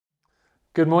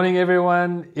Good morning,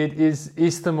 everyone. It is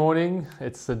Easter morning.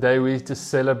 It's the day we just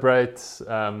celebrate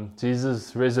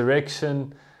Jesus'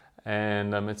 resurrection,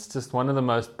 and it's just one of the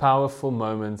most powerful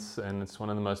moments, and it's one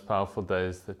of the most powerful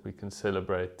days that we can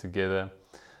celebrate together.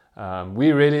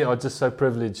 We really are just so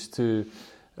privileged to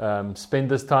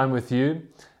spend this time with you,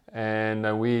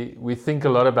 and we think a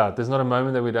lot about. There's not a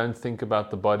moment that we don't think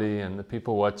about the body and the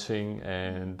people watching,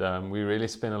 and we really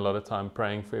spend a lot of time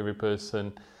praying for every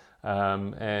person.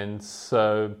 And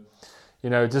so,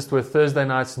 just with Thursday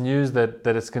night's news that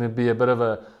it's going to be a bit of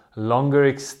a longer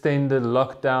extended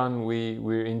lockdown,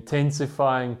 we're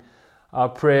intensifying our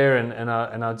prayer and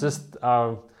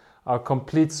our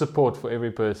complete support for every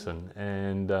person.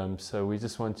 And so we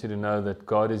just want you to know that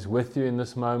God is with you in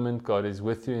this moment, God is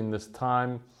with you in this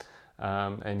time,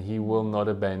 and He will not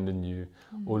abandon you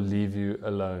or leave you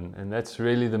alone. And that's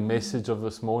really the message of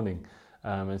this morning.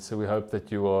 And so we hope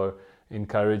that you are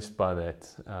encouraged by that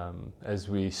as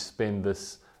we spend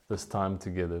this time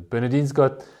together. Bernadine's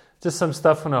got just some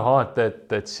stuff on her heart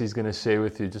that she's going to share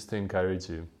with you just to encourage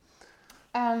you.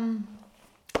 So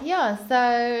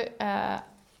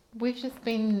we've just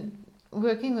been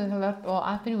working with a lot, or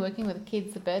I've been working with the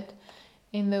kids a bit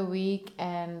in the week,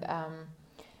 and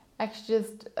actually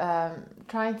just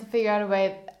trying to figure out a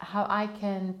way how I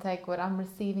can take what I'm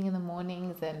receiving in the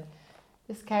mornings and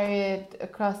just carry it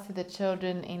across to the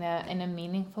children in a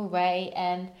meaningful way.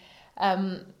 And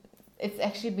it's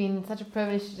actually been such a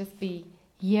privilege to just be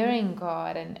hearing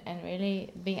God and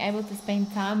really being able to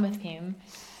spend time with Him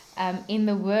in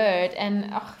the Word.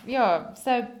 And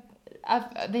so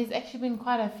there's actually been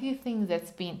quite a few things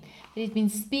that He's been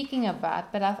speaking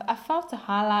about, but I felt to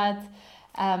highlight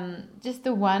just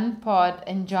the one part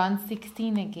in John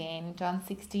 16 again. John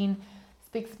 16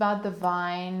 speaks about the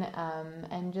vine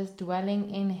and just dwelling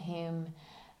in Him.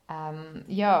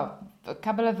 A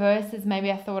couple of verses, maybe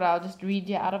I thought I'll just read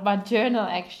you out of my journal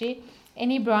actually.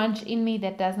 Any branch in me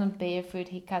that does not bear fruit,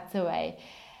 He cuts away.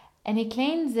 And He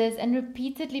cleanses and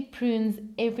repeatedly prunes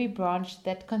every branch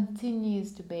that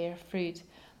continues to bear fruit.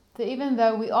 So even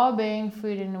though we are bearing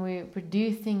fruit and we're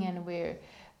producing and we're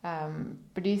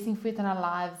producing fruit in our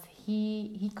lives,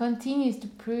 He continues to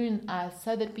prune us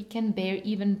so that we can bear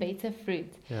even better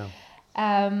fruit.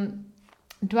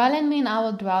 Dwell in me and I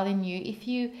will dwell in you. If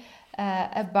you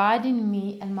abide in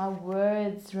me and my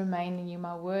words remain in you,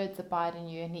 my words abide in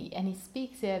you. And he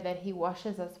speaks here that He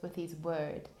washes us with His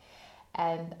word.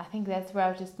 And I think that's where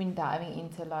I've just been diving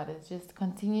into a lot, is just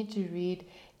continue to read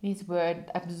His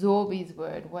word, absorb His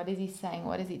word. What is He saying?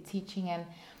 What is He teaching? And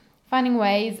finding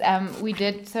ways. I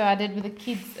did with the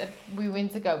kids. We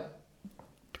went to go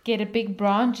get a big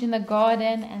branch in the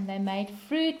garden, and they made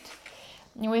fruit.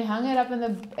 And we hung it up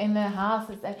in the house.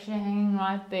 It's actually hanging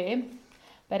right there,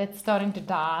 but it's starting to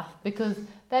die, because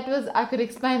I could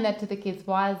explain that to the kids.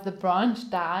 Why is the branch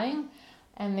dying?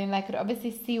 And then they could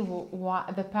obviously see why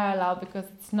the parallel, because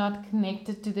it's not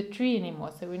connected to the tree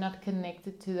anymore. So we're not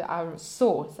connected to our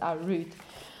source, our root.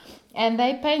 And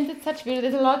they painted such beautiful.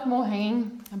 There's a lot more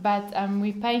hanging, but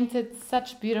we painted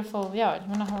such beautiful. Yeah, do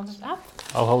you want to hold it up?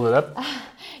 I'll hold it up.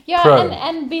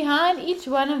 And behind each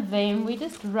one of them, we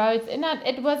just wrote. And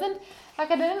it wasn't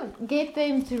like I didn't get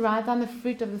them to write down the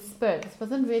fruit of the Spirit. This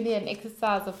wasn't really an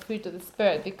exercise of fruit of the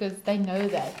Spirit, because they know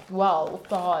that well off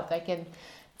the heart. They can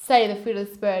say the fruit of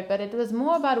the Spirit, but it was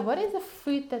more about what is the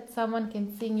fruit that someone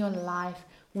can see in your life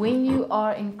when you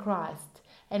are in Christ.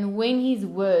 And when His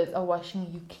words are washing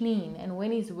you clean, and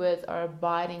when His words are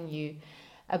abiding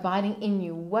in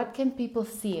you, what can people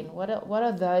see, and what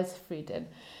are those fruit?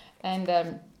 And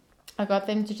I got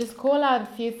them to just call out a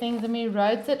few things, and we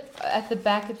wrote it at the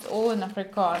back. It's all in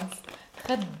Afrikaans.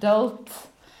 Geduld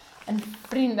and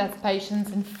vriend, that's patience,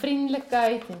 and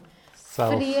vriendelikheid and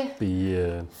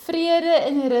self-beheer. Vrede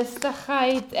en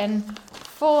rustigheid and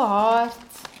volhard.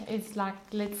 It's like,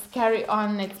 let's carry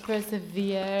on, let's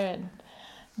persevere, and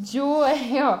joy.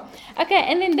 Okay,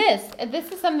 and then this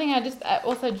is something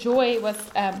joy was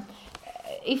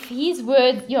if His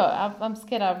word, I'm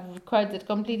scared I've quoted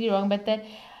completely wrong, but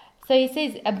so He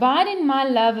says, abide in my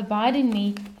love, abide in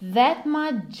me, that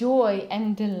my joy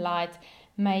and delight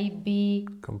may be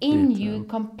in you,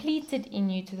 completed in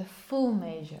you to the full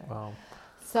measure. Wow.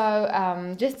 So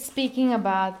just speaking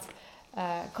about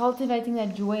cultivating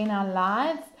that joy in our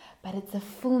lives, but it's a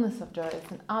fullness of joy. It's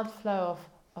an outflow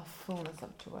of fullness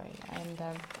of joy. And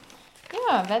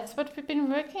that's what we've been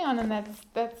working on, and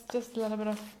that's just a little bit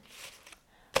of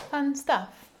fun stuff.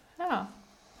 Yeah.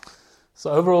 So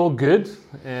overall good,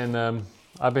 and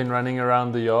I've been running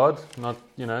around the yard, not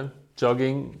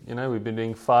jogging. We've been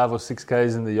doing 5 or 6 Ks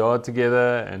in the yard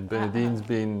together, and Bernadine's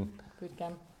been boot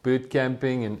camp. boot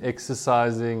camping and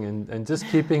exercising and just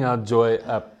keeping our joy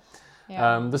up.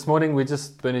 Yeah. This morning,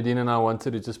 Bernadine and I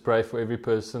wanted to just pray for every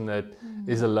person that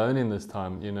is alone in this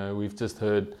time. You know, we've just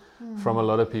heard from a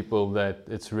lot of people that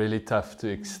it's really tough to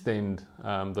extend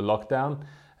the lockdown.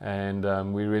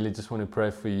 And we really just want to pray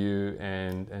for you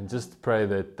and just pray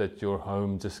that your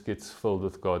home just gets filled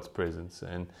with God's presence.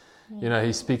 And, you know,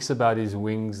 He speaks about His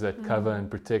wings that cover and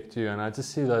protect you. And I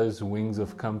just see those wings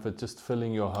of comfort just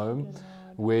filling your home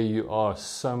where you are,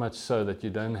 so much so that you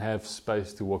don't have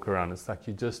space to walk around. It's like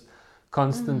you're just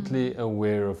constantly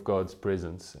aware of God's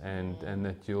presence and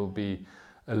that you'll be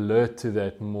alert to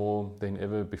that more than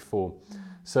ever before.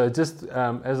 So just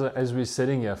as we're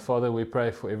sitting here, Father, we pray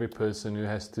for every person who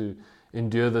has to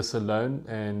endure this alone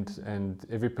and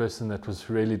every person that was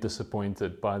really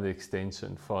disappointed by the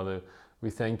extension. Father, we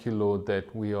thank you, Lord,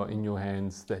 that we are in your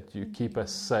hands, that you keep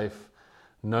us safe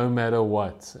no matter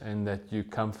what, and that you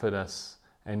comfort us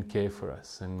and care for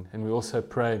us. And we also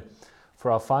pray for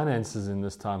our finances in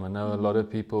this time. I know a lot of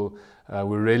people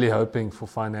were really hoping for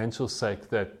financial sake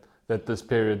that this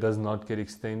period does not get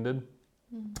extended.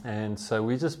 And so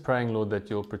we're just praying, Lord, that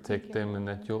you'll protect them and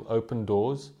that you'll open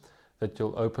doors, that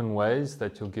you'll open ways,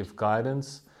 that you'll give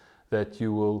guidance, that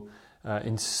you will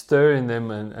instir in them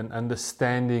an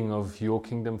understanding of your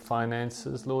kingdom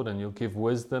finances, Lord, and you'll give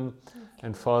wisdom.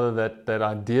 And Father, that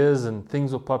ideas and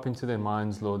things will pop into their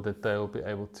minds, Lord, that they'll be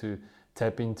able to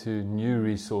tap into new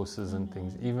resources and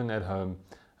things, even at home.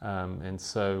 And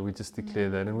so we just declare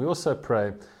that. And we also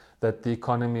pray that the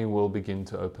economy will begin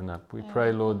to open up. We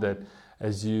pray, Lord, that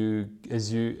as you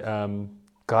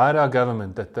guide our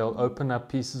government, that they'll open up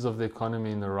pieces of the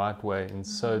economy in the right way. In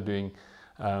so doing,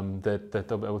 that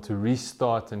they'll be able to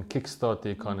restart and kickstart the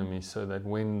economy, so that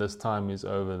when this time is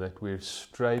over, that we're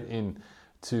straight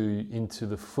into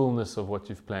the fullness of what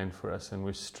you've planned for us, and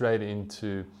we're straight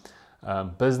into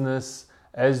business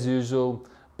as usual,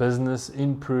 business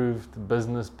improved,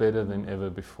 business better than ever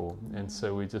before. And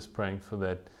so we're just praying for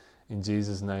that in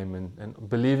Jesus' name and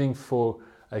believing for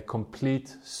a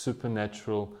complete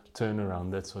supernatural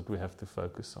turnaround. That's what we have to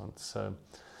focus on. So,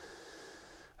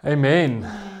 amen.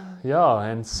 Yeah,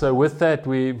 and so with that,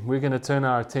 we're going to turn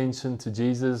our attention to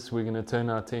Jesus. We're going to turn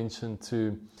our attention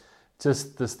to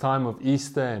just this time of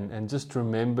Easter and just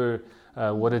remember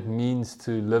what it means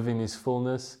to live in His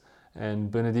fullness.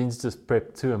 And Bernadine's just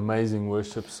prepped 2 amazing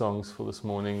worship songs for this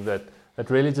morning that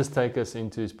really just take us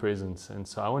into His presence. And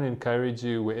so I want to encourage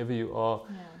you, wherever you are,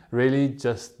 really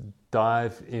just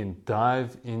dive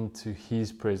into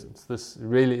His presence. This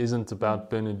really isn't about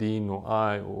Bernadine or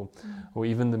I or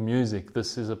even the music.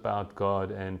 This is about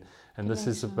God and this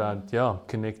is about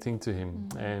connecting to Him.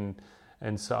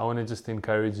 And so I want to just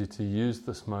encourage you to use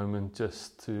this moment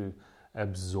just to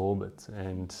absorb it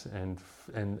and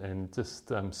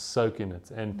just soak in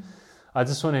it. And I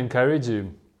just want to encourage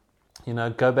you,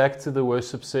 go back to the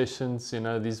worship sessions.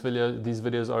 These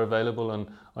videos are available on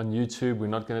YouTube. We're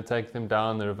not going to take them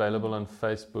down. They're available on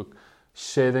Facebook.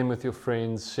 Share them with your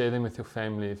friends, share them with your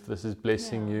family if this is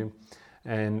blessing you,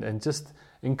 and just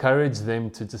encourage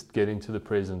them to just get into the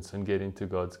presence and get into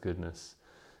God's goodness.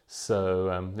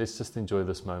 So let's just enjoy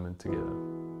this moment together.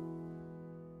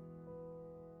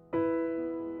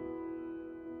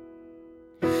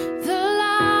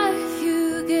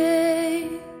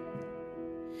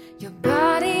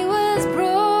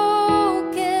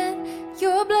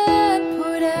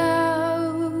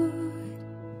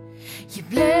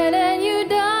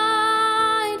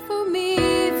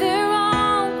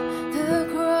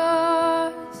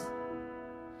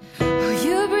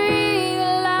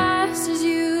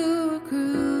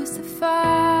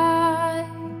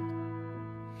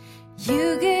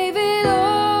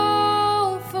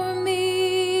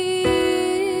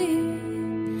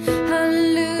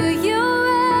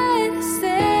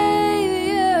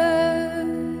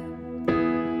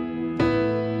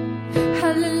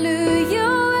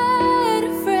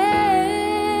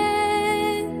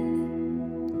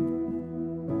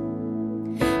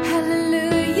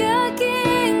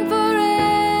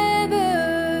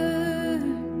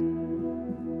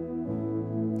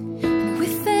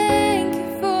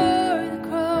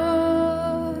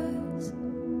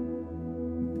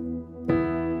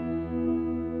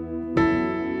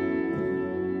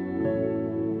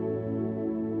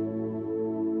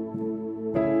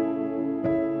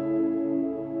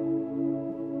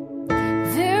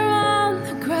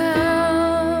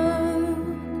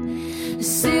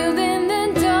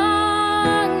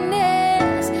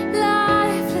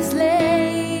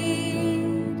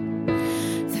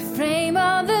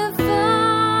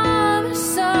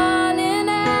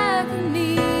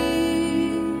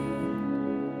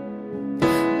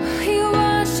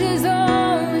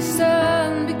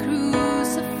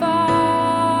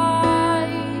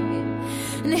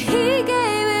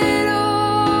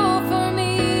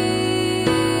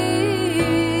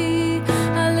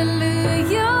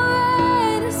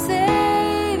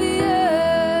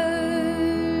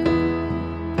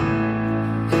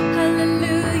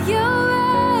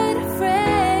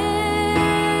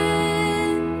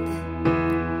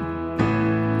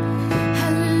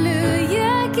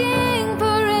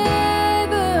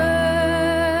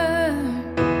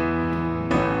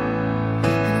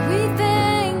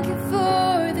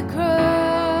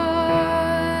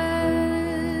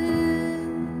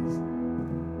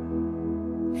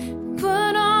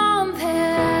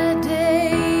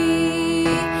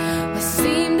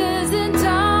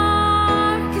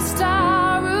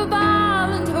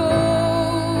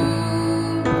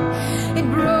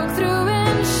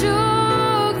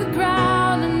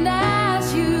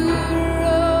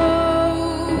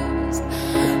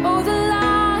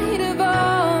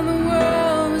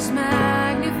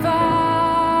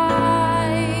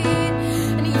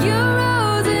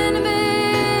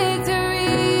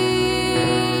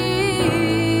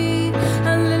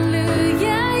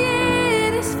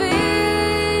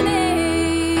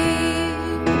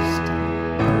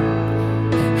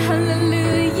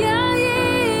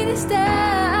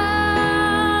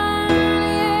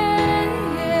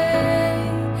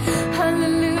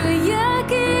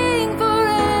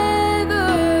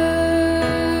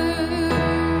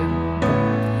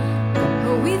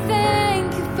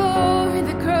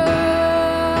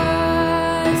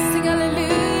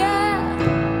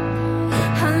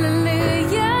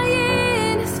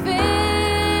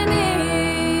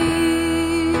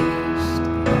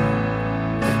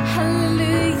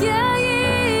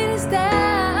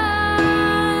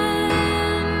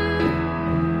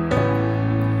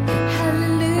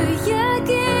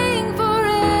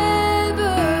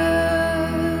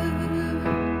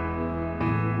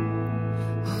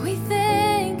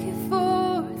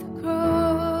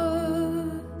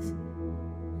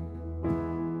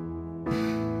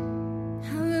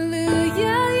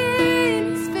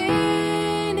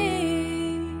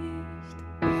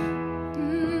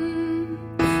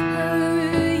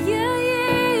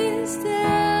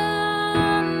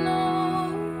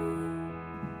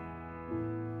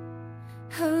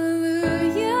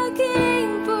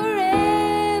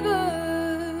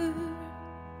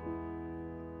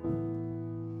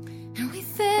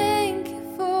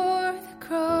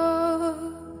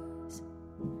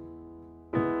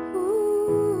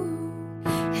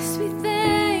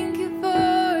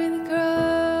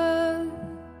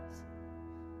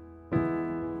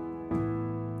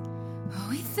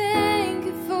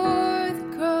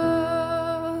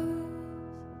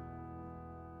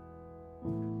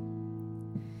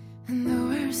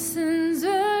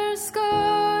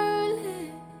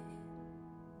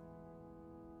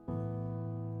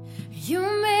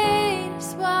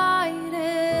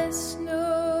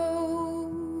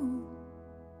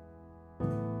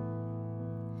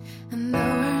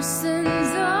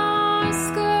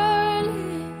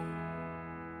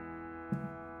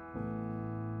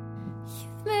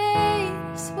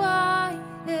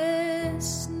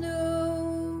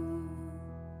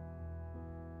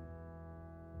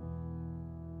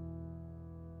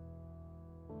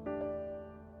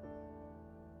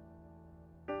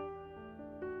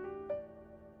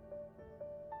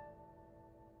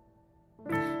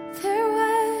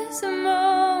 was a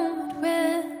moment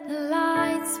when the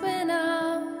lights went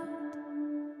out,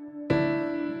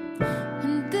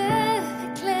 when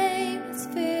death claimed its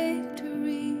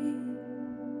victory.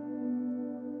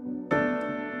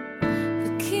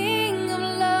 The King of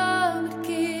Love had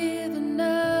given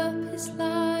up his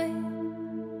life.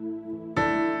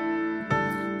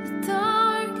 The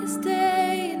darkest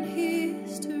day in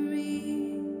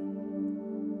history.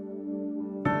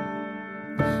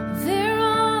 There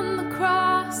on the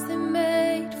cross they made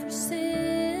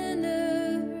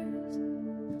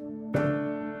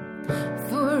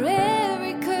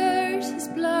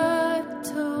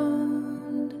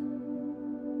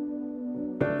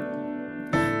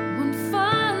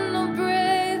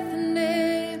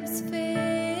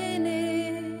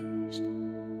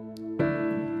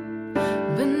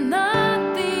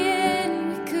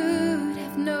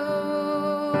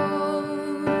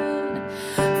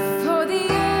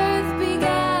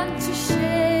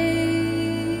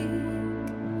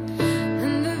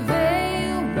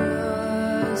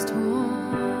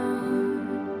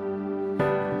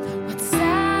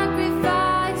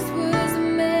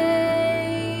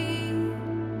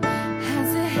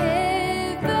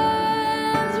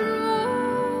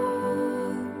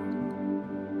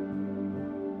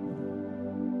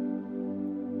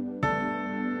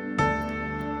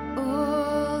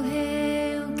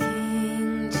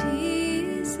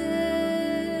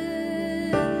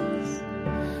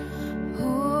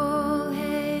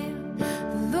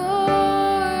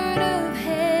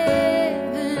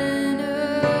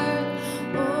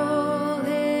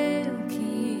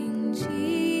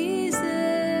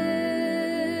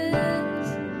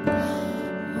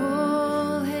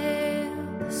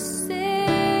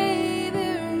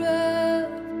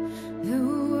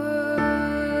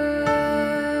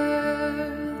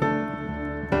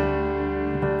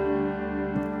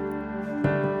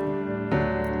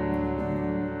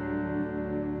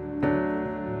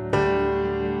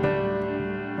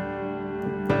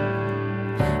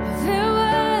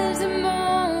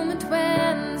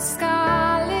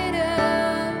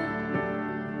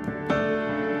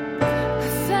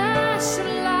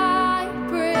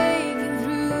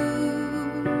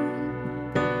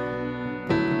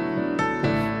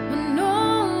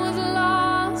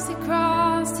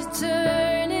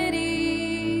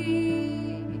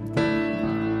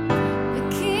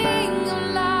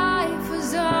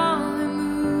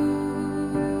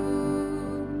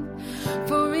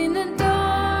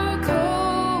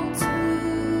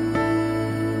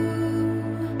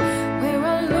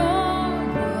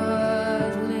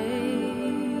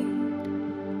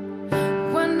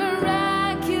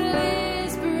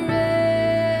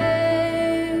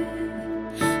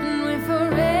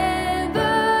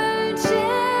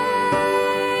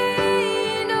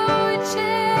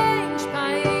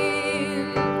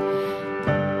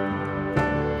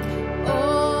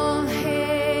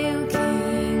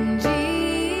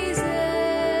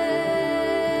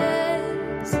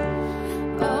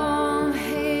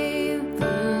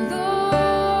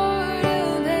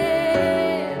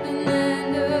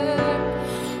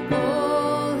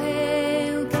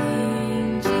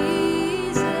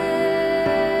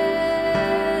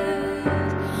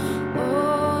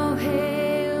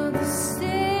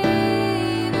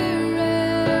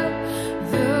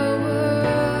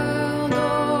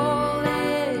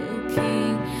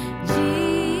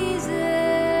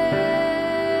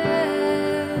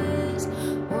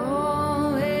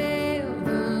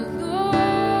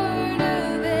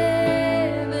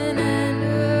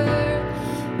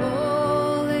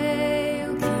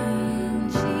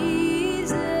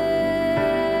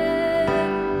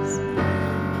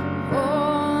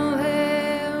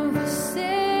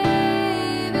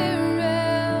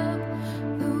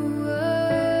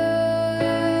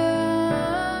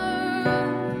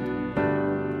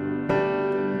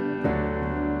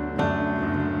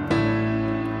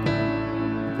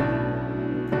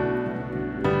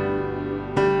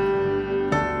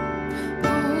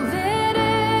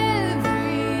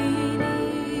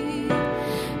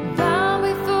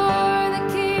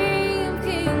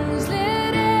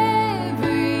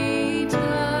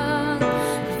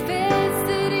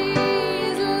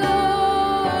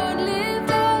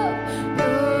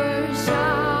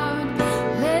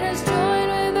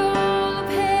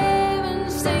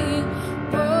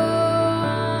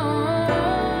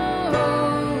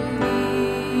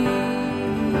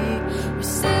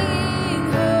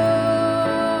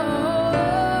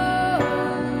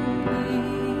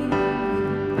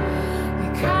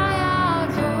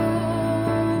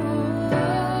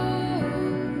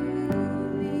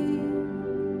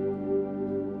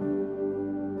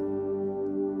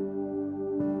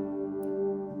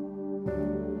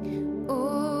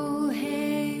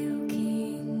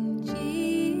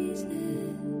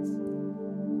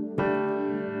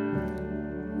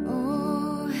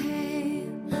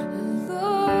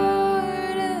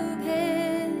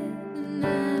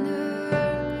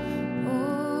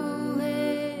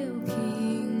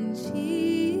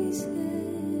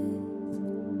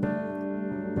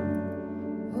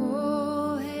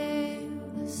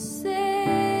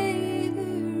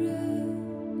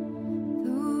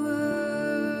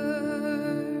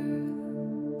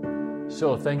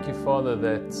Sure, thank you, Father,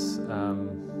 that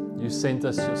you sent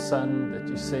us your Son, that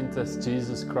you sent us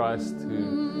Jesus Christ,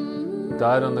 who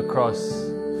died on the cross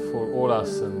for all our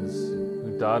sins,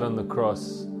 who died on the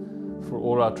cross for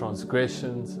all our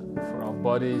transgressions, and for our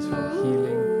bodies, for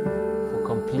healing, for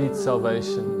complete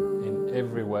salvation in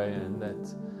every way, and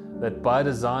that by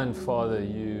design, Father,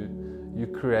 you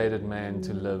created man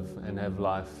to live and have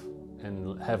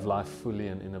life fully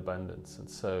and in abundance. And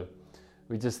so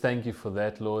we just thank you for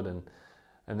that, Lord, and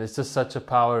there's just such a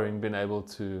power in being able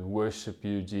to worship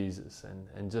you, Jesus,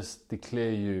 and just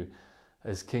declare you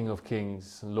as King of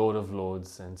Kings, Lord of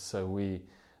Lords. And so we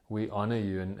honor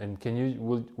you. And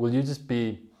will you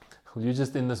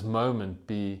just in this moment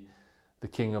be the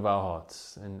King of our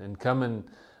hearts, and come and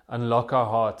unlock our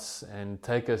hearts and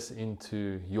take us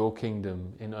into your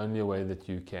kingdom in only a way that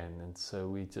you can. And so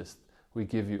we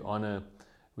give you honor,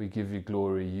 we give you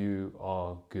glory. You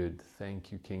are good.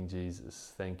 Thank you, King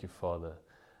Jesus. Thank you, Father.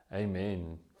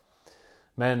 Amen.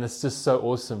 Man, it's just so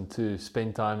awesome to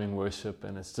spend time in worship,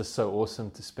 and it's just so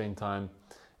awesome to spend time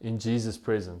in Jesus'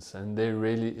 presence. And there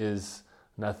really is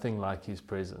nothing like his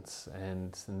presence,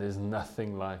 and there's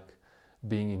nothing like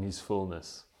being in his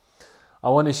fullness. I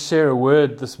want to share a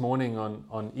word this morning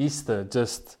on Easter,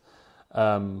 just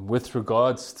with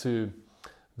regards to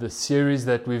the series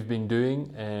that we've been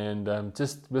doing, and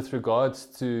just with regards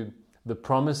to the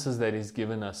promises that he's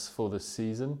given us for this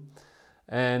season.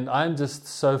 And I'm just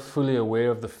so fully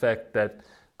aware of the fact that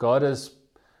God has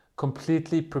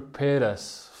completely prepared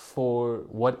us for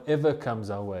whatever comes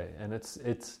our way. And it's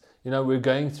we're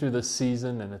going through this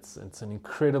season, and it's an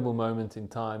incredible moment in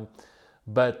time.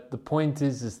 But the point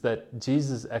is that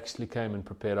Jesus actually came and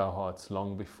prepared our hearts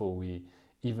long before we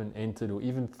even entered or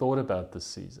even thought about this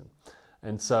season.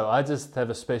 And so I just have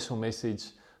a special message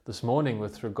this morning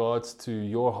with regards to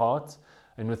your heart,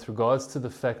 and with regards to the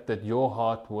fact that your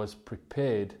heart was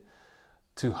prepared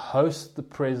to host the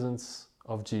presence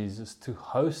of Jesus, to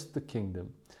host the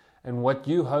kingdom. And what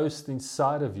you host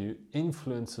inside of you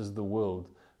influences the world,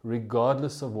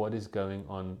 regardless of what is going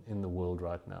on in the world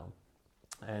right now.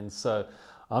 And so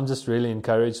I'm just really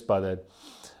encouraged by that.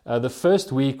 The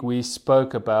first week we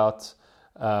spoke about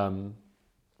a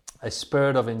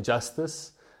spirit of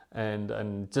injustice,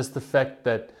 and just the fact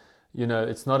that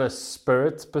it's not a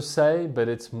spirit per se, but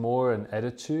it's more an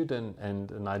attitude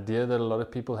and an idea that a lot of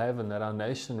people have, and that our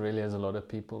nation really has a lot of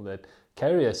people that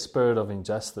carry a spirit of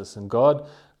injustice. And God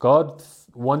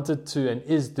wanted to, and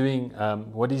is doing,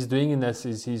 what he's doing in this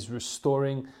is he's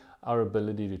restoring our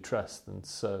ability to trust. And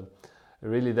so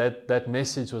really that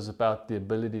message was about the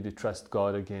ability to trust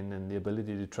God again, and the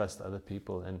ability to trust other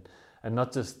people, and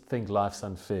not just think life's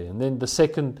unfair. And then the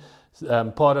second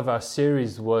part of our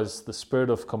series was the spirit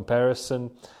of comparison.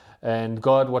 And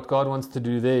what God wants to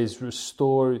do there is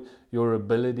restore your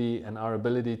ability and our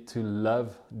ability to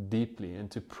love deeply,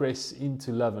 and to press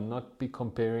into love and not be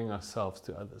comparing ourselves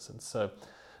to others. And so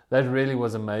that really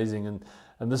was amazing.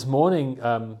 And this morning,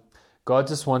 God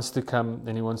just wants to come,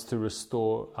 and he wants to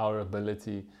restore our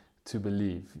ability to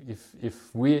believe.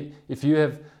 If you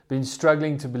have been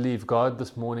struggling to believe, God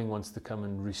this morning wants to come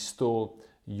and restore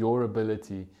your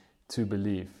ability to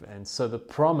believe. And so the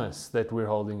promise that we're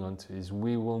holding on to is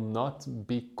we will not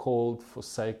be called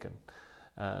forsaken.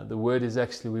 The word is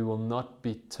actually, we will not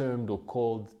be termed or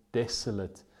called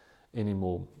desolate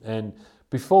anymore. And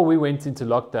before we went into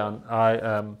lockdown,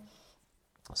 I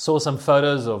saw some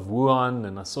photos of Wuhan,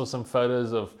 and I saw some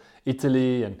photos of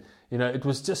Italy, and it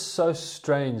was just so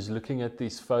strange looking at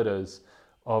these photos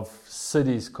of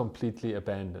cities completely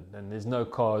abandoned, and there's no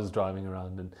cars driving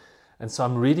around. And so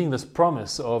I'm reading this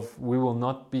promise of we will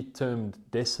not be termed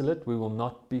desolate, we will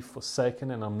not be forsaken,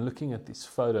 and I'm looking at these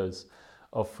photos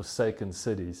of forsaken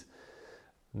cities,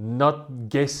 not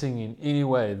guessing in any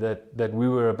way that we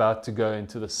were about to go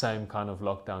into the same kind of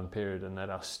lockdown period, and that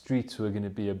our streets were going to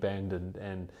be abandoned.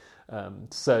 And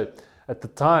so at the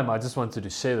time, I just wanted to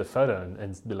share the photo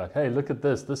and be like, hey, look at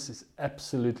this. This is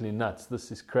absolutely nuts.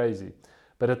 This is crazy.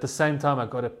 But at the same time, I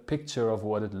got a picture of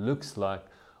what it looks like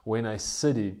when a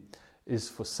city is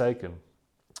forsaken.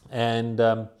 And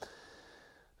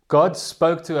God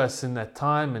spoke to us in that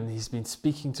time, and he's been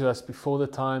speaking to us before the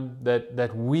time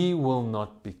that we will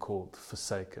not be called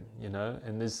forsaken,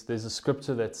 And there's a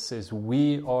scripture that says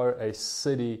we are a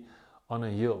city on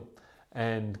a hill.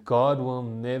 And God will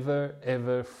never,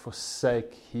 ever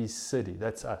forsake his city.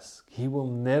 That's us. He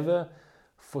will never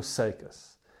forsake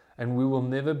us. And we will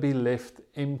never be left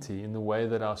empty in the way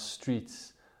that our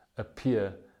streets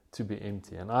appear to be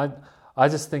empty. And I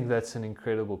just think that's an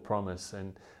incredible promise.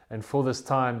 And for this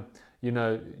time,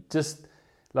 just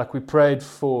like we prayed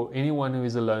for anyone who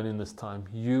is alone in this time,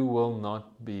 you will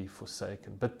not be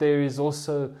forsaken. But there is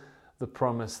also the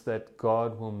promise that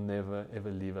God will never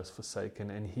ever leave us forsaken.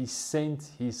 And He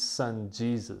sent His Son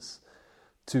Jesus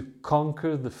to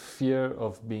conquer the fear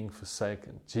of being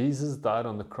forsaken. Jesus died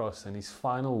on the cross, and His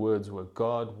final words were,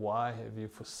 God, why have you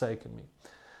forsaken me?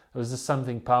 It was just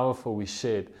something powerful we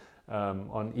shared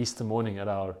on Easter morning at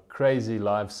our crazy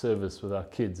live service with our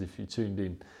kids, if you tuned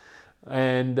in.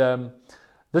 And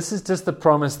this is just the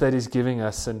promise that He's giving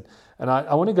us. And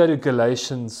I want to go to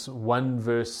Galatians 1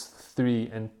 verse 3.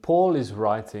 And Paul is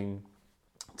writing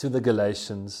to the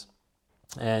Galatians.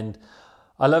 And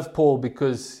I love Paul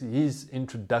because his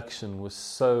introduction was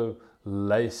so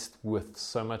laced with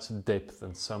so much depth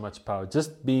and so much power.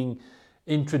 Just being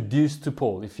introduced to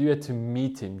Paul, if you had to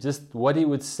meet him, just what he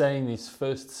would say in his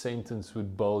first sentence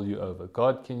would bowl you over.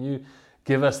 God, can you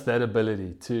give us that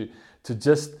ability to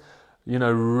just,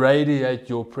 radiate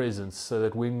your presence, so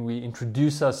that when we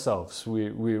introduce ourselves,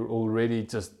 we're already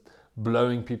just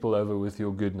blowing people over with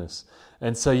your goodness.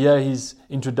 And so his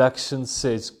introduction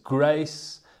says,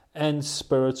 grace and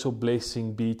spiritual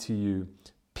blessing be to you.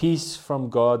 Peace from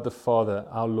God the Father,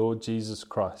 our Lord Jesus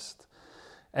Christ.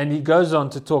 And he goes on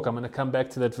to talk, I'm going to come back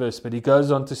to that verse, but he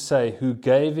goes on to say, who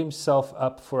gave himself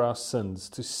up for our sins,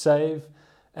 to save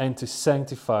and to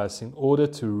sanctify us, in order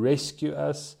to rescue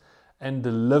us and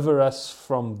deliver us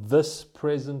from this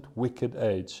present wicked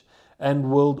age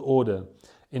and world order,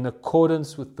 in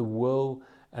accordance with the will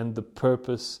and the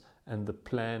purpose and the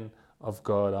plan of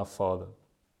God our Father.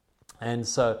 And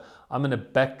so I'm going to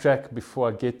backtrack before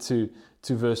I get to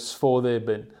verse 4 there,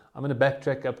 but I'm going to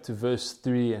backtrack up to verse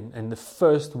 3, and the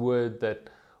first word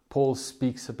that Paul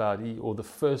speaks about, or the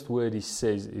first word he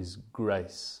says, is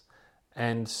grace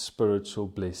and spiritual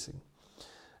blessing.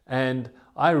 And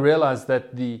I realize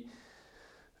that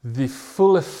the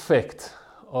full effect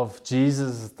of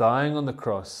Jesus dying on the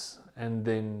cross and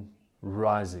then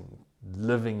rising,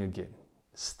 living again,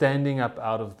 standing up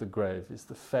out of the grave, is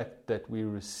the fact that we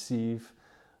receive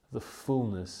the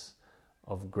fullness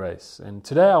of grace. And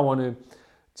today I want to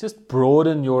just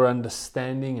broaden your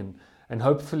understanding and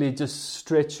hopefully just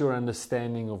stretch your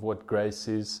understanding of what grace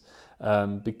is,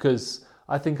 because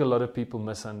I think a lot of people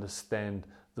misunderstand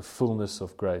the fullness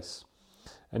of grace.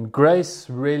 And grace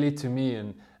really, to me,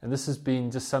 and this has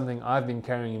been just something I've been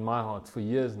carrying in my heart for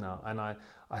years now, and I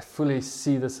fully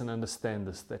see this and understand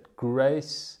this, that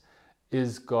grace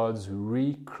is God's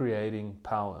recreating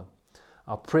power.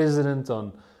 Our president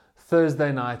on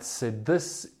Thursday night said,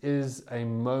 this is a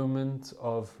moment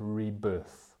of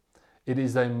rebirth. It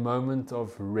is a moment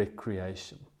of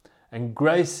recreation. And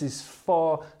grace is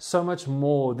so much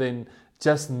more than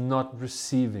just not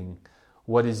receiving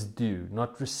what is due,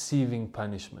 not receiving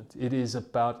punishment. It is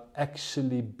about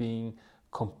actually being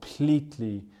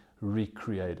completely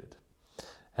recreated.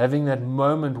 Having that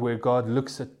moment where God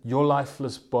looks at your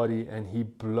lifeless body and He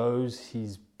blows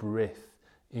His breath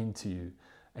into you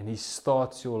and He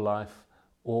starts your life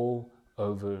all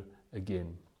over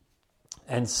again.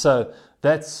 And so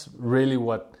that's really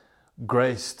what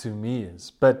grace to me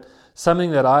is. But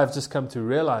something that I've just come to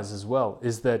realize as well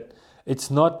is that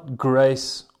it's not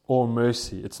grace or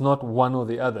mercy. It's not one or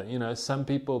the other. Some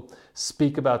people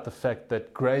speak about the fact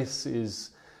that grace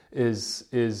is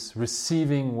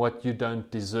receiving what you don't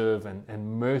deserve,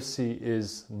 and mercy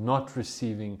is not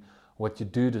receiving what you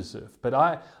do deserve. But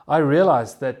I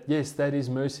realize that, yes, that is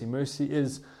mercy. Mercy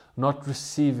is not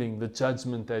receiving the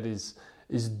judgment that is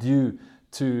due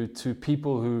to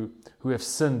people who have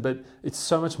sinned. But it's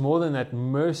so much more than that.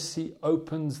 Mercy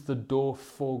opens the door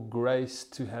for grace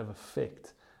to have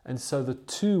effect. And so the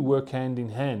two work hand in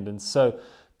hand. And so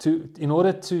in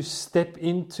order to step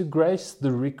into grace,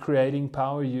 the recreating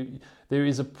power,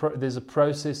 there's a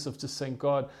process of just saying,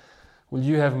 God, will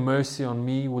you have mercy on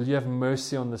me? Will you have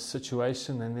mercy on this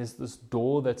situation? And there's this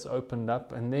door that's opened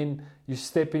up. And then you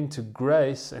step into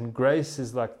grace, and grace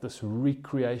is like this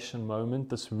recreation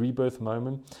moment, this rebirth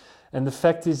moment. And the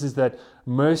fact is that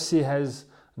mercy has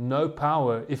no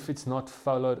power if it's not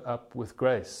followed up with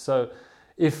grace. So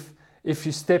if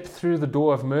you step through the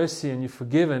door of mercy and you're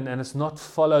forgiven and it's not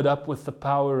followed up with the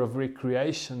power of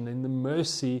recreation, then the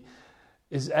mercy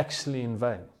is actually in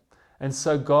vain. And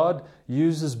so God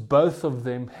uses both of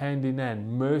them hand in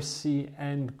hand, mercy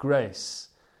and grace,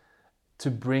 to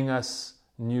bring us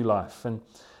new life. And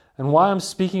why I'm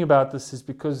speaking about this is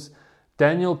because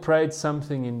Daniel prayed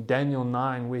something in Daniel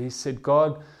 9 where he said,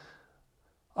 God,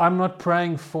 I'm not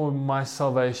praying for my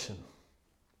salvation.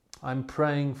 I'm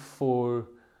praying for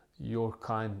your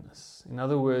kindness. In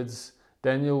other words,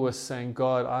 Daniel was saying,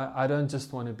 God, I don't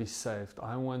just want to be saved.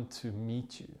 I want to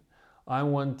meet you. I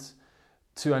want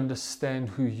to understand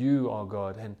who you are,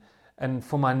 God. And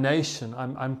for my nation,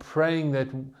 I'm praying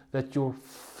that your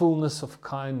fullness of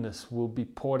kindness will be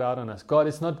poured out on us. God,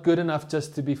 it's not good enough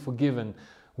just to be forgiven.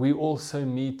 We also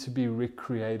need to be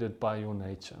recreated by your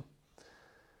nature.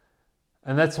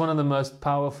 And that's one of the most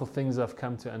powerful things I've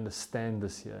come to understand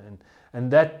this year. And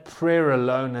that prayer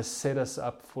alone has set us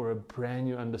up for a brand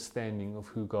new understanding of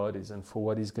who God is and for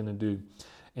what He's going to do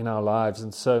in our lives.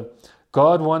 And so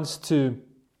God wants to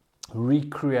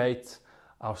recreate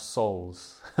our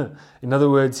souls. In other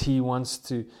words, He wants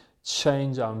to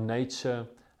change our nature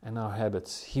and our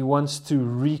habits. He wants to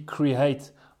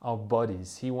recreate our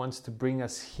bodies. He wants to bring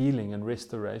us healing and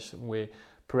restoration where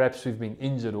perhaps we've been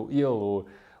injured or ill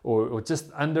or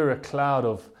just under a cloud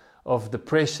of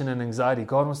depression and anxiety.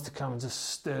 God wants to come and just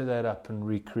stir that up and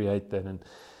recreate that.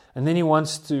 And then He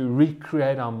wants to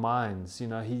recreate our minds. You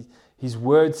know, His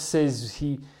word says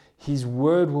His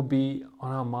word will be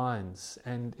on our minds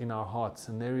and in our hearts.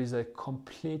 And there is a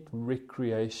complete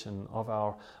recreation of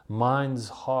our minds,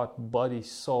 heart, body,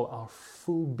 soul. Our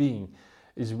full being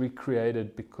is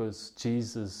recreated because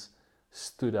Jesus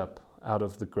stood up out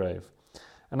of the grave.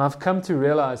 And I've come to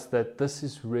realize that this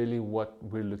is really what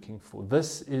we're looking for.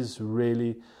 This is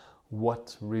really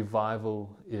what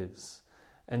revival is.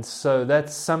 And so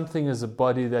that's something as a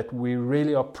body that we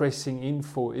really are pressing in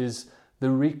for, is the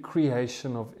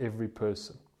recreation of every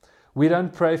person. We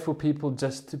don't pray for people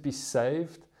just to be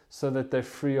saved so that they're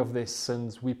free of their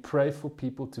sins. We pray for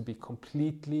people to be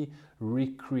completely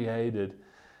recreated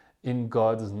in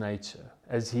God's nature,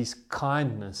 as His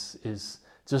kindness is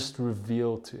just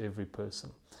revealed to every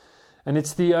person. And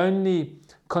it's the only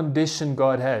condition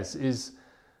God has is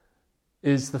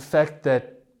the fact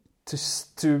that to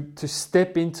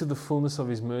step into the fullness of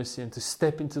His mercy and to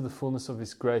step into the fullness of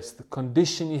His grace, the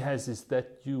condition He has is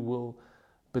that you will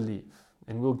believe.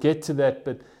 And we'll get to that,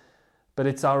 but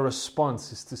it's our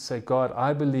response is to say, God,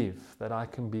 I believe that I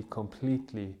can be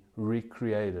completely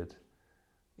recreated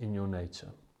in your nature.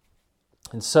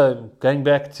 And so, going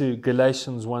back to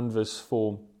Galatians 1 verse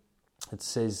 4, it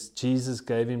says, Jesus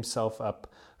gave Himself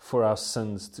up for our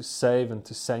sins to save and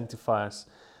to sanctify us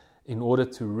in order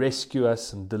to rescue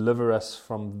us and deliver us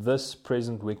from this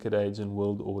present wicked age and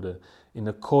world order, in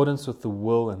accordance with the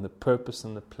will and the purpose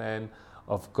and the plan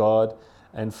of God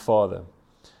and Father.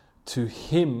 To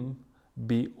Him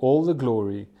be all the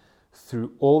glory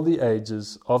through all the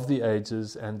ages of the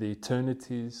ages and the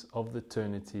eternities of the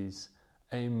eternities.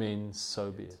 Amen, so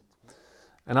be it.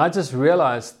 And I just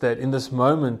realized that in this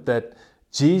moment that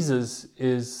Jesus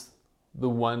is the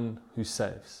one who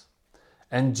saves.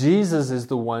 And Jesus is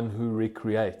the one who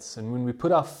recreates. And when we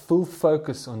put our full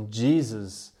focus on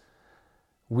Jesus,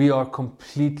 we are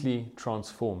completely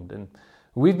transformed. And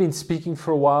we've been speaking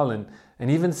for a while and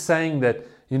even saying that,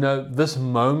 you know, this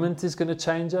moment is going to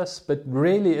change us. But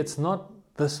really, it's not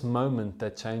this moment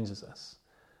that changes us.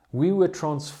 We were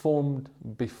transformed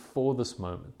before this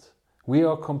moment. We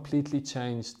are completely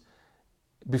changed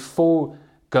before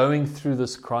going through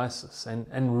this crisis.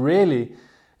 And really,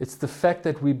 it's the fact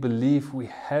that we believe we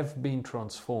have been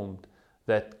transformed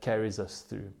that carries us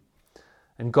through.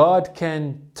 And God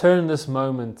can turn this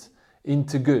moment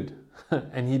into good.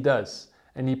 And He does.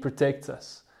 And He protects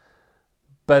us.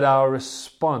 But our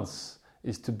response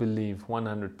is to believe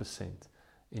 100%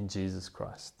 in Jesus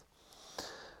Christ.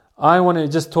 I want to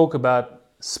just talk about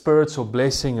spiritual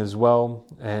blessing as well.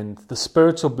 And the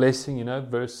spiritual blessing, you know,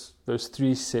 verse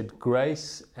 3 said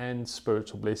grace and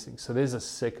spiritual blessing. So there's a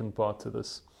second part to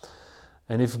this.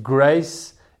 And if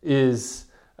grace is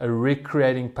a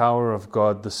recreating power of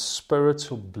God, the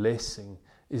spiritual blessing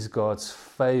is God's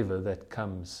favor that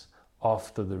comes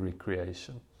after the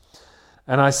recreation.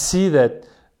 And I see that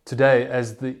today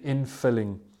as the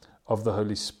infilling of the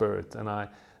Holy Spirit. And I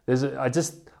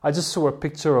just saw a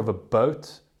picture of a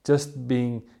boat just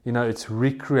being, you know, it's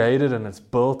recreated and it's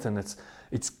built and it's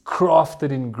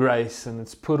crafted in grace and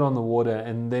it's put on the water,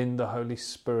 and then the Holy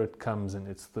Spirit comes and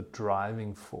it's the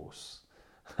driving force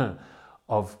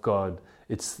of God.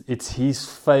 It's His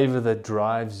favor that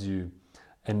drives you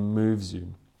and moves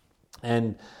you.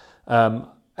 And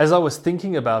as I was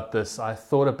thinking about this, I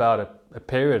thought about a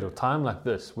period or time like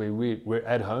this where we're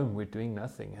at home, we're doing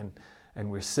nothing, and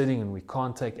we're sitting and we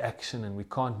can't take action and we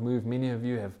can't move. Many of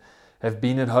you have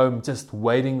been at home just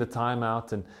waiting the time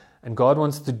out, and God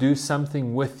wants to do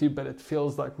something with you, but it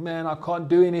feels like, man, I can't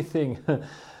do anything.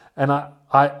 And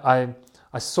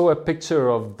I saw a picture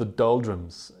of the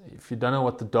doldrums. If you don't know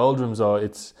what the doldrums are,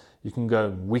 you can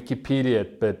go Wikipedia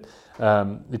it, but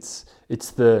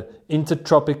it's the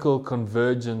intertropical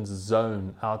convergence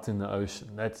zone out in the ocean.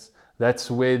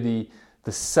 That's where the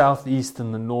the southeast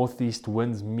and the northeast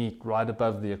winds meet right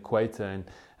above the equator.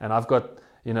 And I've got,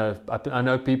 I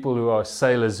know people who are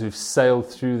sailors who've sailed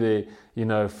through there,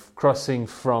 crossing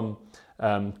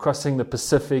the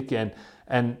Pacific,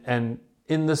 and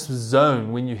in this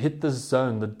zone, when you hit this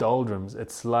zone, the doldrums,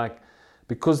 it's like,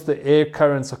 because the air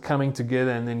currents are coming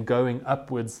together and then going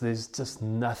upwards, there's just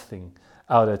nothing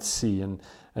out at sea. And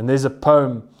there's a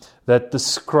poem that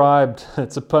described,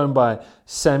 it's a poem by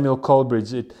Samuel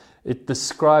Coleridge. It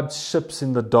described ships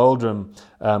in the doldrum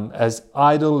as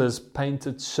idle as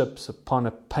painted ships upon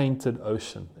a painted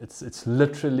ocean. It's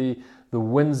literally, the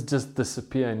winds just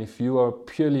disappear, and if you are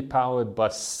purely powered by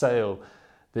sail,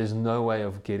 there's no way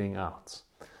of getting out.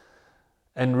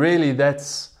 And really,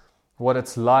 that's what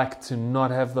it's like to not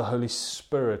have the Holy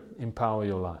Spirit empower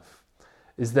your life.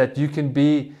 Is that you can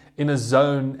be in a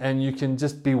zone and you can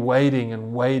just be waiting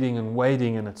and waiting and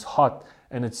waiting, and it's hot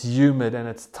and it's humid and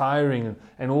it's tiring,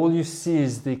 and all you see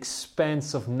is the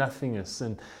expanse of nothingness.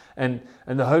 And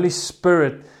the Holy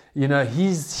Spirit,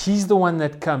 He's the one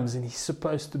that comes, and He's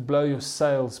supposed to blow your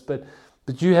sails, but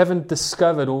you haven't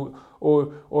discovered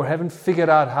or haven't figured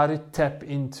out how to tap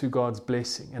into God's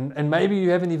blessing. And maybe you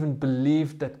haven't even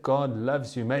believed that God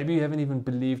loves you. Maybe you haven't even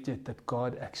believed yet that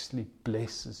God actually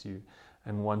blesses you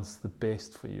and wants the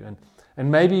best for you.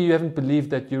 And maybe you haven't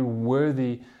believed that you're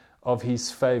worthy of His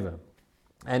favor.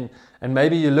 And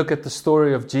maybe you look at the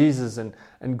story of Jesus, and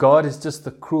God is just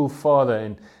a cruel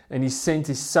father, and He sent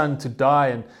His Son to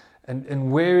die.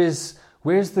 And where's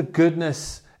the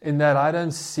goodness in that? I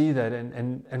don't see that.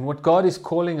 And what God is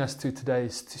calling us to today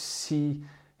is to see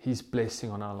His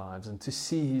blessing on our lives and to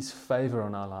see His favor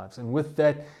on our lives. And with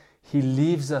that, He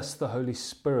leaves us the Holy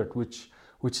Spirit, which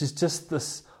is just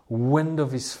this wind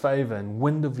of His favor and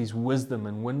wind of His wisdom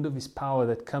and wind of His power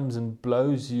that comes and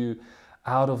blows you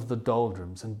out of the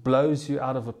doldrums and blows you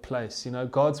out of a place.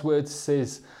 God's word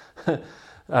says,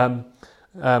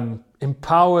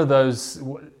 empower those,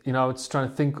 I was trying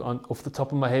to think off the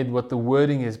top of my head what the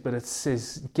wording is, but it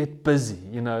says, get busy,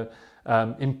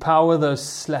 empower those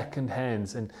slackened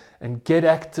hands and get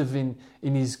active in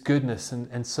His goodness.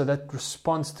 And so that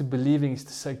response to believing is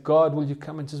to say, God, will you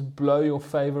come and just blow your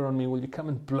favor on me? Will you come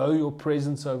and blow your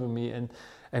presence over me?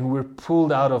 And we're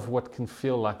pulled out of what can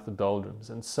feel like the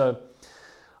doldrums. And so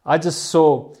I just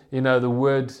saw,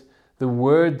 the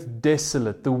word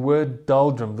desolate, the word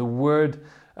doldrum, the word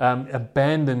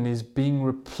abandon is being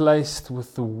replaced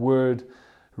with the word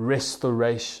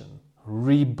restoration,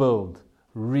 rebuild,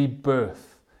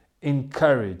 rebirth,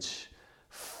 encourage,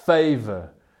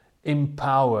 favor,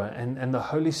 empower. And the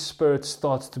Holy Spirit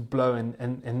starts to blow, and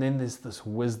then there's this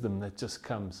wisdom that just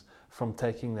comes from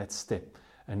taking that step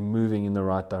and moving in the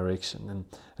right direction.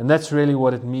 And that's really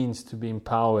what it means to be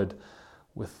empowered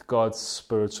with God's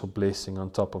spiritual blessing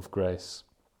on top of grace.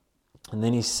 And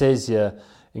then he says here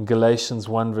in Galatians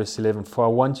 1 verse 11, for I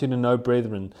want you to know,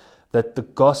 brethren, that the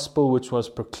gospel which was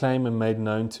proclaimed and made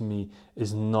known to me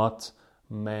is not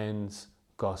man's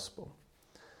gospel.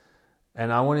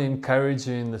 And I want to encourage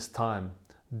you in this time,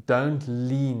 don't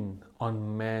lean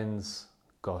on man's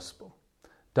gospel.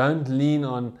 Don't lean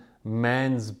on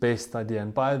man's best idea.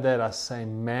 And by that I say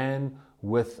man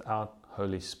without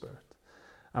Holy Spirit.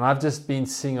 And I've just been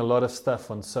seeing a lot of stuff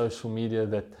on social media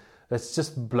that's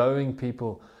just blowing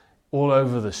people all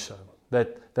over the show.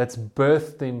 That's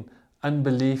birthed in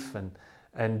unbelief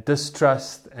and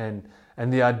distrust and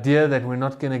the idea that we're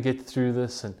not going to get through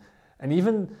this. And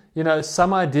even,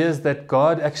 some ideas that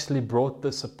God actually brought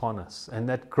this upon us, and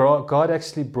that God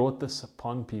actually brought this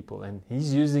upon people, and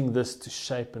He's using this to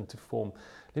shape and to form.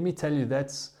 Let me tell you,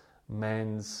 that's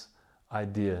man's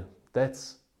idea.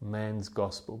 That's man's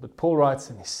gospel. But Paul writes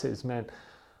and he says, man,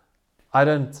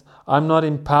 I'm not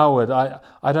empowered.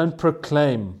 I don't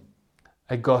proclaim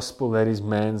a gospel that is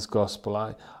man's gospel.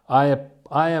 I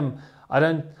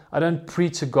don't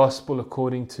preach a gospel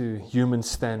according to human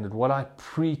standard. What I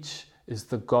preach is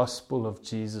the gospel of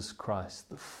Jesus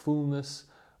Christ, the fullness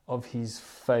of His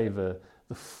favor,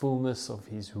 the fullness of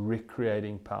His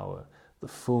recreating power, the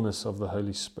fullness of the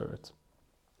Holy Spirit.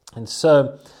 And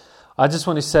so I just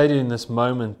want to say to you in this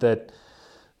moment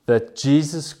that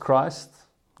Jesus Christ,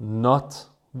 not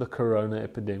the corona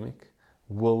epidemic,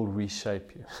 will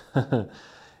reshape you.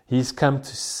 He's come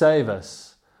to save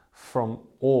us from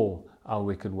all our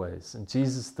wicked ways. And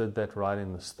Jesus did that right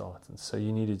in the start. And so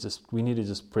we need to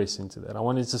just press into that. I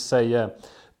wanted to say,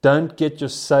 don't get your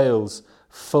sails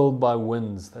filled by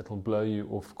winds that will blow you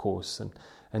off course.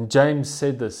 And James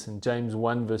said this in James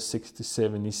 1 verse 6 to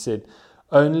 7. He said,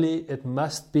 only it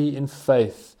must be in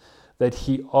faith that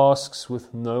he asks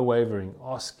with no wavering,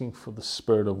 asking for the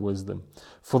spirit of wisdom.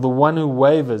 For the one who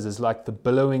wavers is like the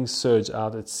billowing surge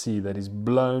out at sea that is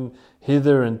blown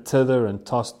hither and thither and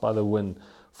tossed by the wind.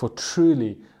 For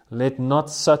truly, let not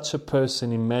such a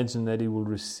person imagine that he will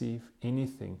receive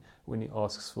anything when he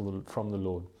asks from the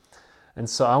Lord. And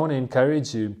so I want to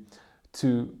encourage you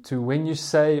to when you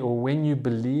say or when you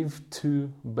believe,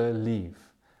 to believe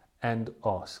and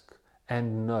ask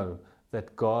and know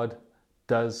that God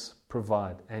does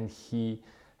provide and He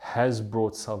has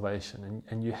brought salvation.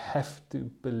 And you have to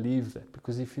believe that,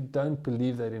 because if you don't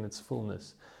believe that in its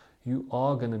fullness, you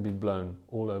are going to be blown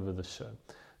all over the show.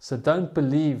 So don't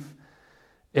believe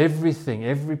everything,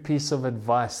 every piece of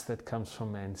advice that comes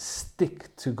from man.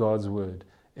 Stick to God's word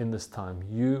in this time.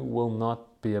 You will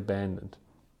not be abandoned.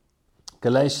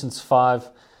 Galatians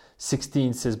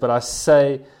 5:16 says, "But I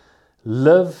say,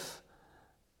 live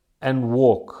and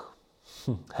walk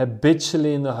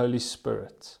habitually in the Holy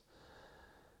Spirit,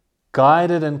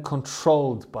 guided and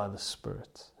controlled by the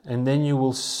Spirit, and then you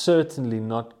will certainly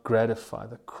not gratify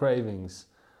the cravings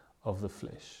of the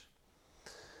flesh."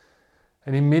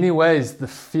 And in many ways, the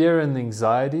fear and the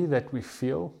anxiety that we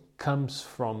feel comes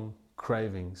from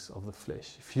cravings of the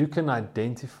flesh. If you can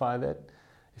identify that,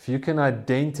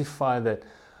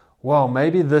 wow,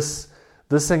 maybe this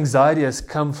anxiety has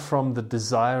come from the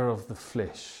desire of the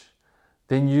flesh,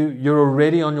 then you're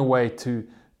already on your way to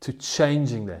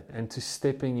changing that and to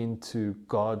stepping into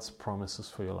God's promises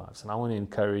for your lives. And I want to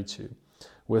encourage you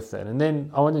with that. And then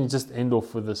I want to just end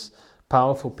off with this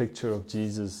powerful picture of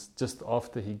Jesus just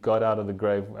after he got out of the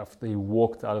grave, after he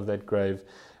walked out of that grave.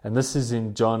 And this is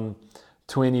in John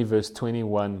 20 verse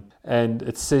 21. And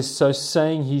it says, "So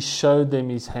saying, he showed them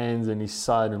his hands and his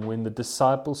side. And when the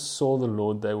disciples saw the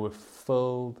Lord, they were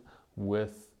filled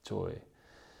with joy.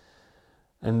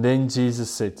 And then Jesus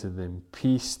said to them,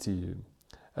 'Peace to you.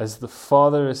 As the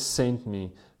Father has sent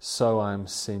me, so I am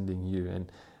sending you.'"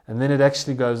 And then it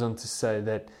actually goes on to say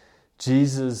that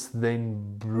Jesus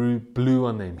then blew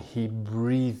on them. He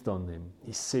breathed on them.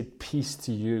 He said, "Peace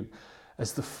to you.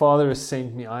 As the Father has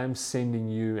sent me, I am sending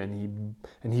you."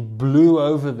 And he blew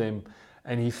over them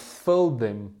and he filled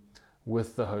them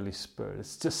with the Holy Spirit.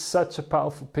 It's just such a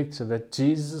powerful picture that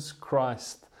Jesus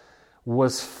Christ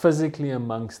was physically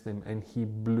amongst them and he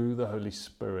blew the Holy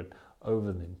Spirit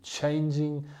over them,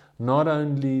 changing not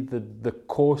only the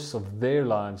course of their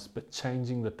lives, but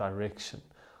changing the direction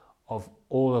of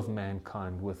all of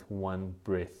mankind with one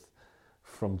breath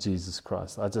from Jesus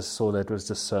Christ. I just saw that was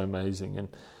just so amazing. And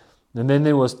then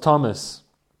there was Thomas.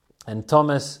 And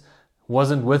Thomas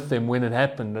wasn't with them when it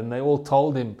happened. And they all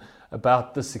told him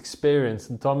about this experience.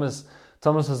 And Thomas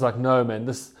was like, "No, man,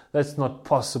 that's not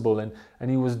possible." And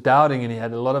he was doubting and he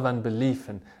had a lot of unbelief.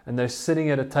 And they're sitting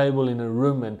at a table in a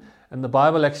room. And the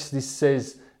Bible actually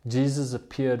says Jesus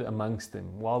appeared amongst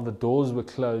them. While the doors were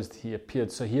closed, he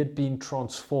appeared. So he had been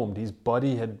transformed. His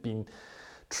body had been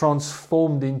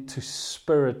transformed into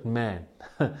spirit man.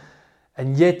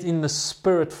 And yet in the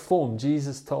spirit form,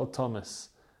 Jesus told Thomas,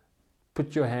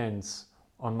 "Put your hands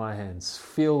on my hands.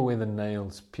 Feel where the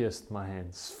nails pierced my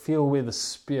hands. Feel where the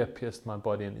spear pierced my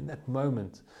body." And in that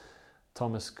moment,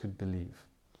 Thomas could believe.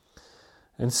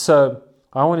 And so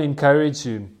I want to encourage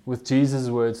you with Jesus'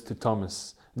 words to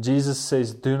Thomas. Jesus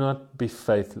says, "Do not be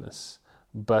faithless,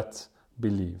 but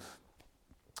believe."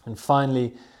 And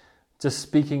finally, just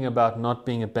speaking about not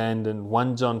being abandoned,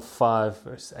 1 John 5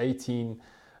 verse 18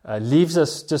 leaves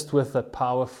us just with a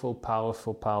powerful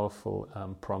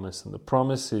promise. And the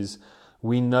promise is,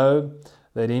 "We know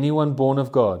that anyone born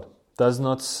of God does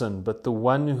not sin, but the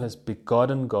one who has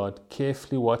begotten God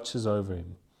carefully watches over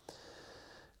him.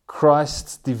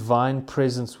 Christ's divine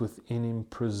presence within him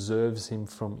preserves him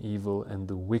from evil, and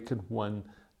the wicked one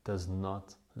does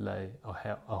not lay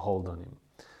a hold on him."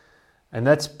 And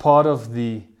that's part of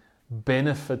the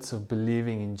benefits of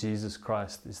believing in Jesus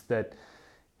Christ, is that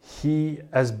he,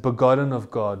 as begotten of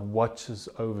God, watches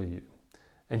over you.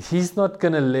 And he's not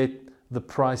going to let the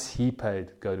price he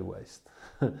paid go to waste.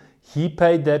 He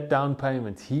paid that down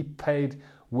payment. He paid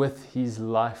with his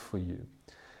life for you.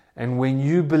 And when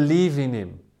you believe in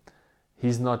him,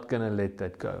 he's not going to let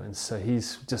that go. And so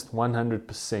he's just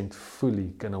 100% fully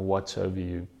going to watch over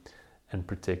you and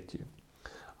protect you.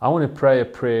 I want to pray a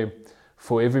prayer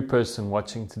for every person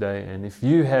watching today. And if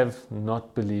you have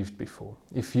not believed before,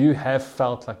 if you have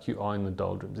felt like you are in the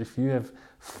doldrums, if you have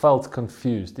felt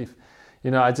confused,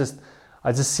 I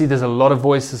just see there's a lot of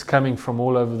voices coming from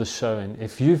all over the show. And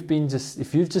if you've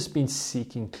just been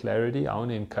seeking clarity, I want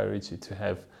to encourage you to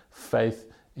have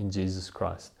faith in Jesus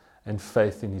Christ and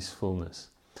faith in his fullness.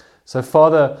 So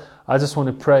Father, I just want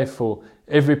to pray for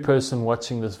every person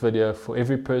watching this video, for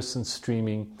every person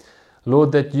streaming.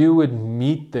 Lord, that you would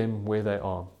meet them where they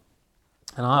are.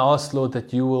 And I ask, Lord,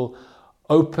 that you will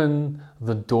open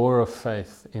the door of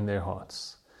faith in their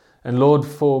hearts. And Lord,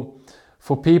 for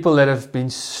people that have been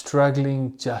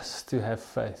struggling just to have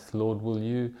faith, Lord, will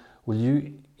you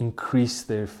increase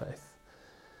their faith?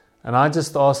 And I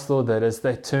just ask, Lord, that as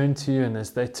they turn to you and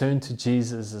as they turn to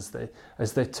Jesus,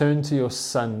 as they turn to your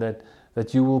Son,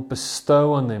 that you will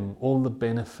bestow on them all the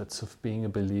benefits of being a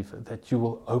believer, that you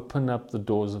will open up the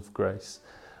doors of grace,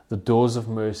 the doors of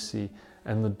mercy,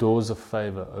 and the doors of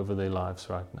favor over their lives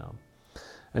right now.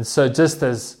 And so just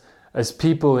as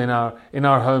people in our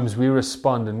homes, we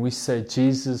respond and we say,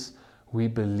 Jesus, we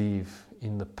believe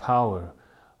in the power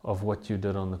of what you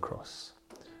did on the cross.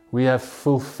 We have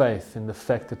full faith in the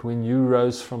fact that when you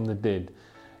rose from the dead,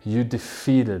 you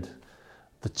defeated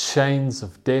the chains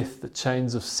of death, the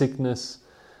chains of sickness,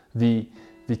 the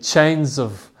chains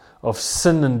of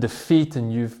sin and defeat,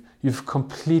 and you've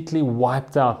completely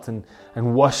wiped out and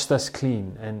washed us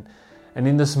clean. And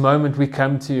in this moment we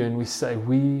come to you and we say,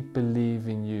 we believe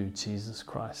in you, Jesus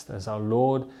Christ, as our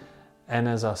Lord and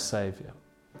as our Savior.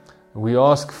 And we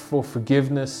ask for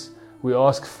forgiveness. We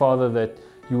ask, Father, that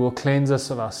you will cleanse us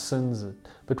of our sins.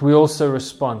 But we also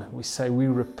respond and we say we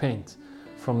repent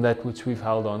from that which we've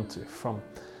held on to.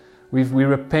 We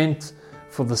repent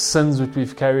for the sins which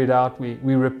we've carried out.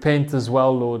 We repent as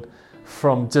well, Lord,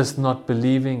 from just not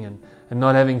believing and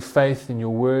not having faith in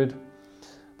your word.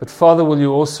 But Father, will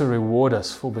you also reward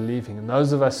us for believing? And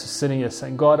those of us who are sitting here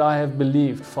saying, God, I have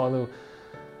believed. Father,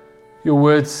 your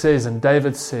word says, and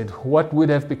David said, what would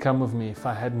have become of me if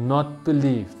I had not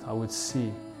believed I would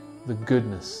see the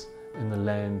goodness in the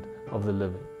land of the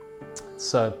living?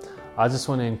 So I just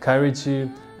want to encourage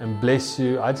you and bless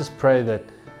you. I just pray that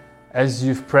as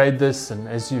you've prayed this and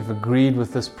as you've agreed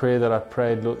with this prayer that I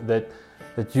prayed, Lord, that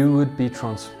you would be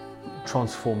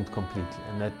transformed completely,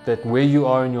 and that where you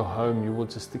are in your home, you will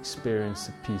just experience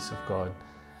the peace of God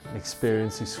and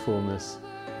experience His fullness.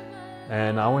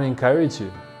 And I want to encourage you.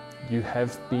 You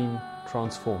have been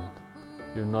transformed.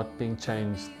 You're not being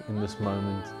changed in this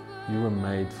moment. You were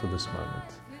made for this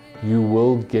moment. You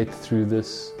will get through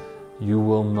this. You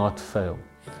will not fail.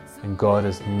 And God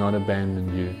has not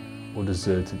abandoned you or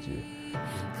deserted you.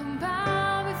 Come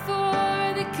bow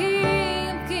before the King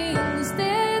of Kings,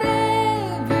 let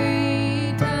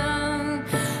every tongue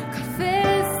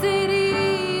confess that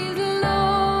He is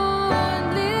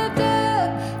Lord. Lift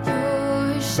up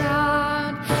your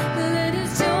shout, let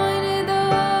us join in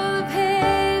all of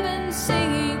heaven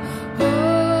singing,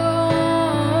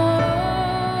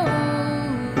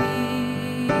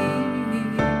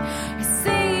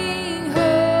 singing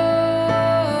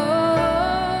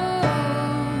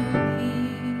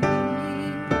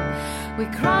we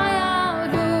cry out,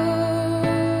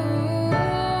 holy,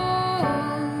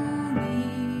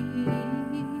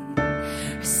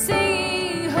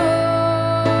 sing, you're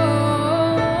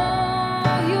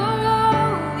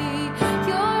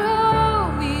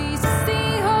holy,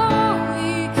 sing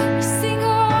holy, we sing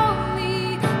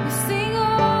holy, we sing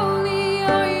holy,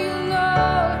 are you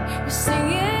Lord? We're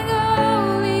singing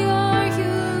holy, are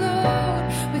you Lord?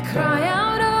 We cry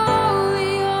out,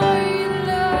 holy, are you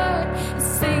Lord?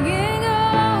 Singing.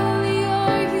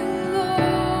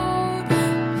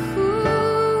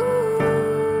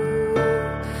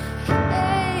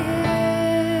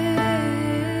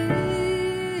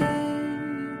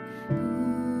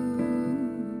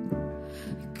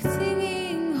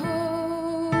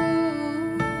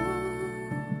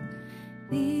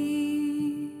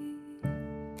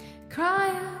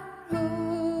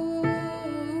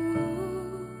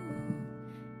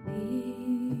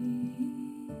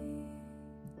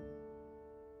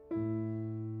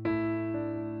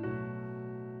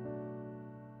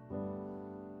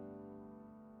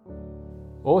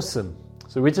 Awesome.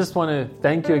 So we just want to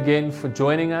thank you again for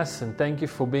joining us, and thank you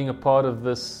for being a part of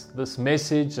this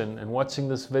message and watching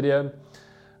this video.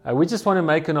 We just want to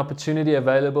make an opportunity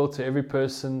available to every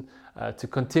person to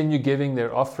continue giving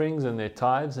their offerings and their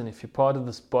tithes. And if you're part of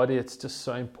this body, it's just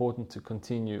so important to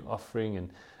continue offering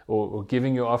or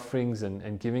giving your offerings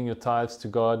and giving your tithes to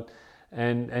God,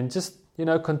 and just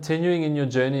continuing in your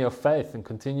journey of faith and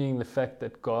continuing the fact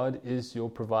that God is your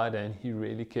provider and He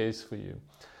really cares for you.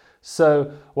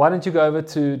 So why don't you go over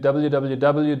to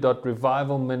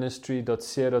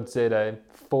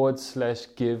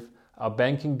www.revivalministry.co.za/give. Our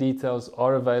banking details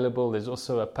are available. There's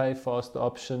also a pay fast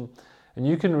option, and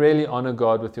you can really honor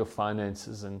God with your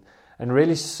finances and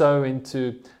really sow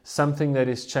into something that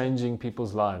is changing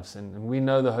people's lives. And we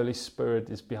know the Holy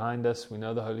Spirit is behind us. We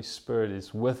know the Holy Spirit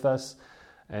is with us.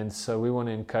 And so we want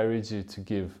to encourage you to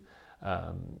give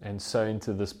and sow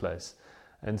into this place.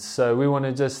 And so we want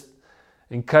to just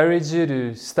encourage you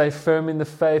to stay firm in the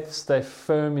faith, stay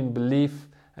firm in belief,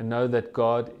 and know that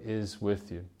God is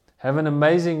with you. Have an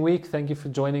amazing week. Thank you for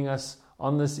joining us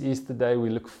on this Easter day. We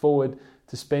look forward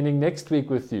to spending next week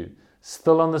with you,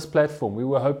 still on this platform. We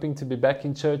were hoping to be back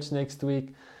in church next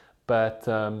week, but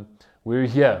we're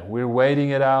here. We're waiting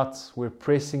it out. We're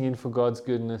pressing in for God's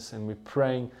goodness, and we're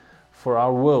praying for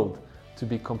our world to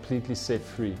be completely set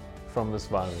free from this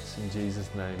virus. In Jesus'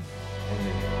 name,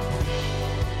 amen.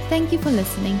 Thank you for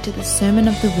listening to the Sermon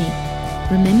of the Week.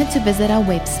 Remember to visit our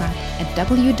website at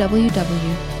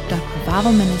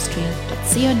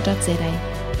www.revivalministry.co.za,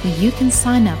 where you can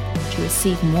sign up to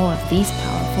receive more of these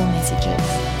powerful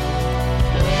messages.